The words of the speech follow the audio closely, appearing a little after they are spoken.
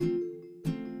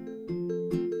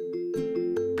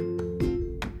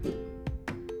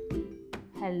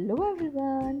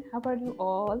how are you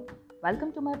all?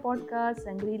 Welcome to my podcast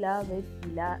Sangrila with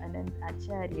Hila Anand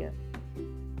Acharya.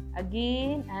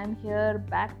 Again, I'm here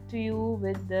back to you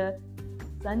with the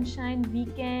sunshine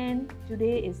weekend.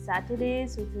 Today is Saturday,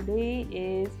 so today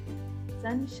is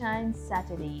Sunshine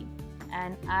Saturday,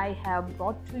 and I have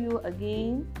brought to you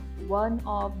again one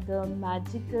of the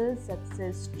magical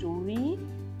success story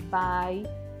by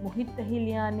Mohit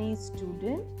Tahiliani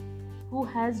student who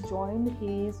has joined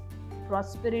his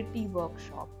prosperity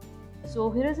workshop.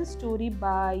 So here is a story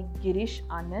by Girish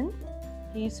Anand.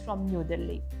 He is from New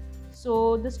Delhi.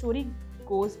 So the story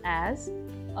goes as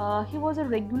he was a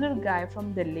regular guy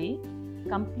from Delhi,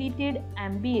 completed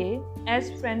MBA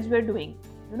as friends were doing.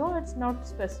 It's not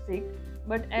specific,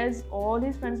 but as all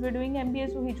his friends were doing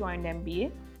MBA, so he joined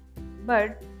MBA.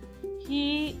 But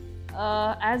he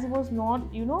as it was not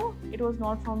it was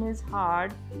not from his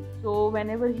heart, so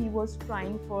whenever he was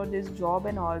trying for this job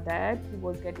and all that, he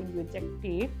was getting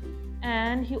rejected,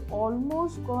 and he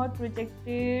almost got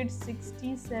rejected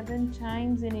 67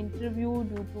 times in interview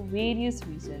due to various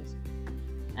reasons.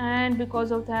 And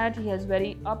because of that, he has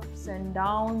very ups and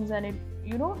downs, and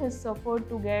he suffered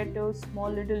to get small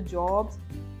little jobs.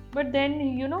 But then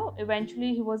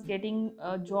eventually he was getting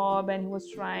a job and he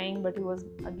was trying, but he was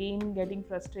again getting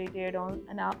frustrated on,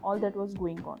 and all that was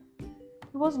going on.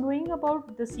 He was knowing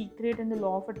about the secret and the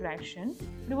law of attraction,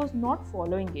 but he was not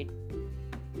following it.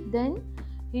 Then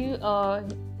he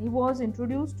was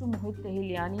introduced to Mohit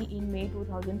Tahiliani in May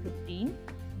 2015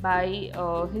 by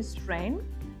his friend,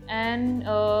 and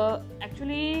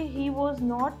actually he was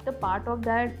not the part of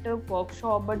that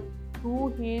workshop, but through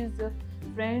his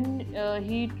friend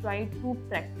he tried to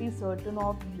practice certain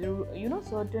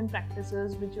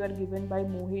practices which were given by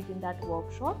Mohit in that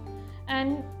workshop,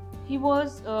 and he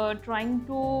was trying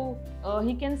to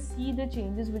he can see the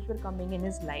changes which were coming in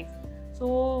his life.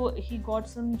 So he got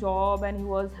some job and he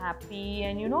was happy,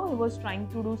 and he was trying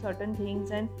to do certain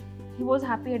things and he was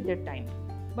happy at that time.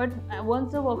 But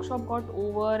once the workshop got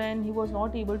over and he was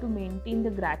not able to maintain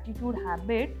the gratitude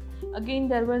habit, again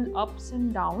there were ups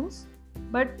and downs.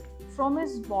 But from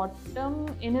his bottom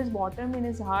in his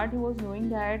heart, he was knowing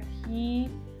that he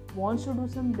wants to do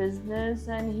some business,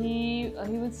 and he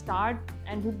will start,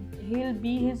 and he'll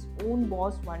be his own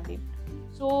boss one day.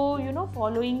 So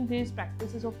following these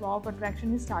practices of law of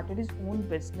attraction, he started his own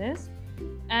business,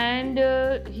 and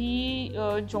he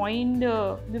joined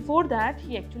before that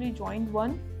he actually joined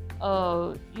one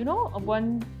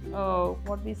one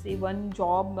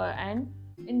job, and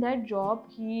in that job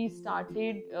he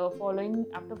started following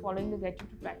the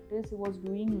gratitude practice. He was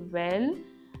doing well,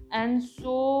 and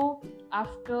so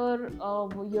after a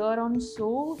year or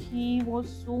so, he was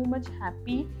so much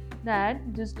happy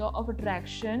that this law of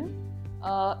attraction,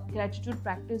 gratitude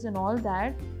practice and all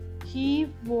that, he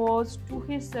was, to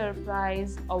his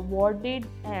surprise, awarded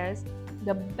as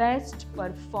the best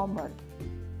performer.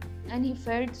 And he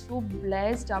felt so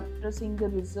blessed after seeing the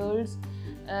results,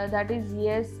 that is,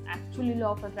 yes, actually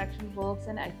law of attraction works,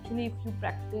 and actually if you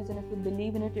practice and if you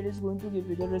believe in it, it is going to give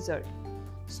you the result.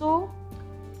 So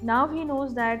now he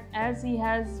knows that as he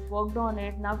has worked on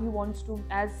it, now he wants to,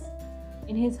 as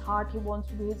in his heart he wants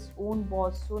to be his own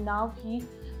boss. So now he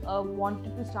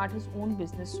wanted to start his own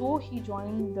business. So he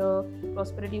joined the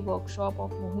prosperity workshop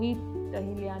of Mohit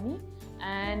Tahiliani,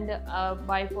 and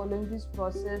by following this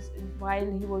process, while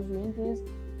he was doing this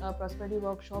prosperity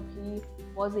workshop, he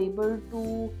was able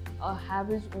to have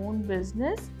his own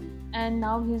business, and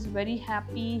now he's very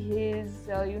happy. He's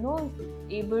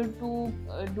able to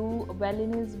do well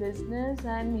in his business,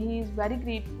 and he is very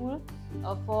grateful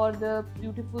for the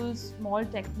beautiful small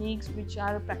techniques which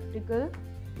are practical,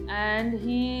 and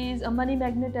he is a money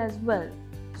magnet as well.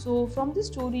 So from this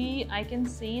story, I can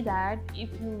say that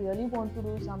if you really want to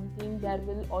do something, there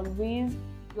will always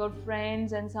your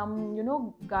friends and some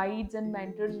guides and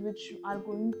mentors which are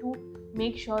going to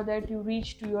make sure that you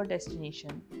reach to your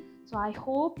destination. So I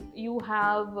hope you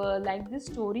have liked this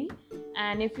story,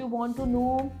 and if you want to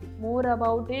know more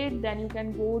about it, then you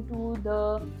can go to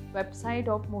the website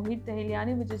of Mohit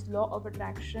Tahiliani, which is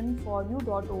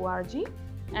lawofattractionforyou.org,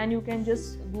 and you can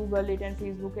just Google it and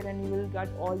Facebook it, and you will get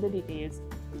all the details.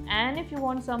 And if you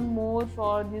want some more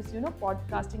for this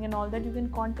podcasting and all that, you can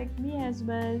contact me as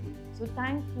well. So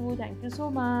thank you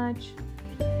so much.